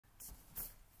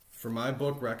For my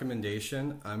book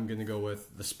recommendation, I'm going to go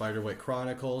with The Spiderwick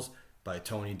Chronicles by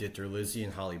Tony Ditterlizzi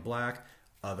and Holly Black.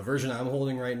 The version I'm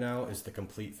holding right now is the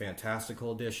Complete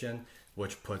Fantastical Edition,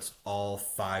 which puts all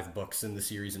 5 books in the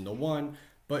series into one.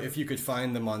 But if you could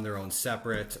find them on their own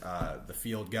separate, the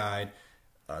Field Guide,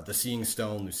 The Seeing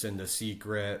Stone, Lucinda's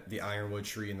Secret, The Ironwood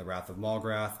Tree, and The Wrath of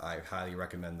Malgrath, I highly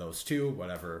recommend those too,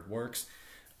 whatever works.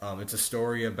 It's a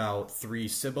story about 3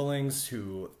 siblings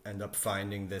who end up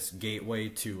finding this gateway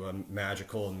to a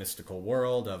magical and mystical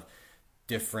world of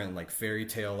different like fairy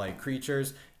tale-like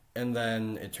creatures, and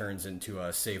then it turns into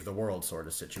a save the world sort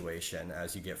of situation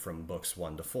as you get from books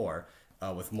 1 to 4,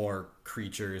 with more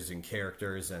creatures and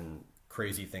characters and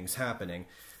crazy things happening.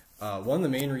 One of the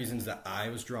main reasons that I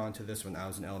was drawn to this when I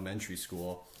was in elementary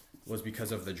school was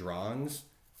because of the drawings.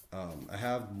 I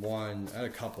had a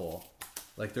couple.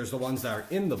 Like, there's the ones that are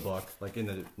in the book, like in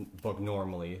the book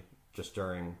normally, just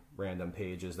during random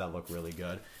pages that look really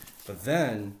good. But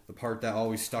then, the part that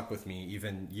always stuck with me,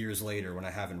 even years later when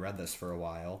I haven't read this for a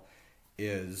while,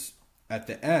 is at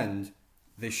the end,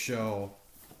 they show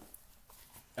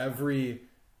every,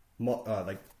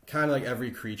 kind of like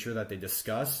every creature that they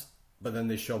discuss, but then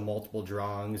they show multiple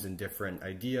drawings and different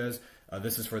ideas.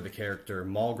 This is for the character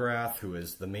Malgrath, who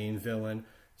is the main villain.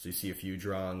 So you see a few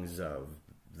drawings of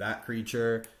that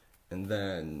creature, and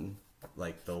then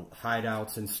like the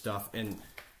hideouts and stuff, and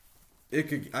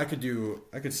I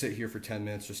could sit here for 10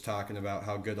 minutes just talking about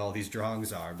how good all these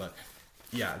drawings are. But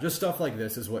yeah, just stuff like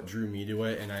this is what drew me to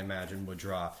it, and I imagine would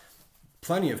draw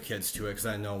plenty of kids to it, because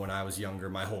I know when I was younger,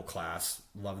 my whole class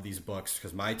loved these books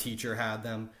because my teacher had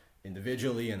them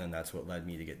individually, and then that's what led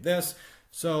me to get this.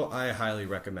 So I highly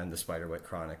recommend the Spiderwick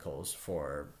Chronicles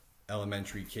for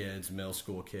elementary kids, middle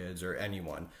school kids, or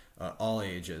anyone. All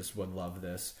ages would love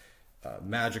this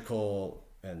magical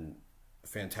and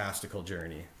fantastical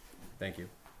journey. Thank you.